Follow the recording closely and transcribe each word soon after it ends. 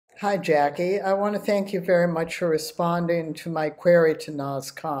Hi, Jackie. I want to thank you very much for responding to my query to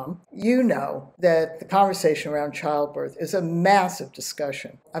NOSCOM. You know that the conversation around childbirth is a massive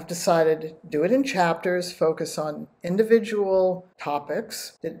discussion. I've decided to do it in chapters, focus on individual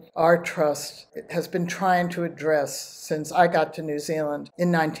topics that our trust has been trying to address since I got to New Zealand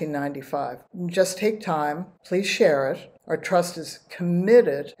in 1995. Just take time, please share it. Our trust is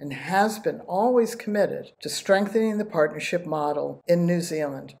committed and has been always committed to strengthening the partnership model in New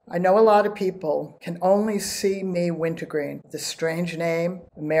Zealand. I know a lot of people can only see me, Wintergreen, this strange name,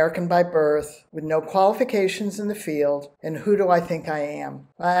 American by birth, with no qualifications in the field, and who do I think I am?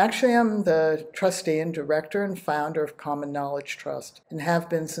 I actually am the trustee and director and founder of Common Knowledge Trust, and have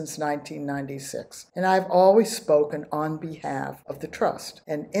been since 1996. And I've always spoken on behalf of the trust.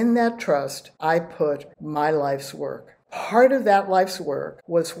 And in that trust, I put my life's work. Part of that life's work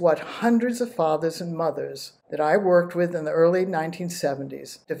was what hundreds of fathers and mothers that I worked with in the early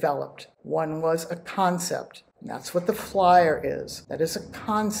 1970s developed. One was a concept. And that's what the flyer is. That is a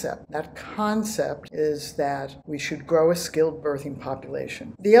concept. That concept is that we should grow a skilled birthing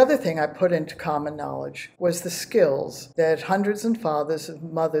population. The other thing I put into common knowledge was the skills that hundreds of fathers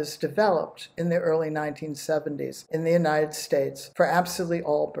and mothers developed in the early 1970s in the United States for absolutely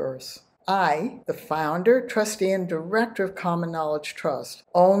all births. I, the founder, trustee, and director of Common Knowledge Trust,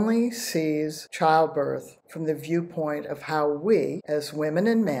 only sees childbirth from the viewpoint of how we, as women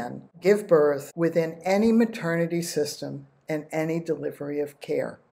and men, give birth within any maternity system and any delivery of care.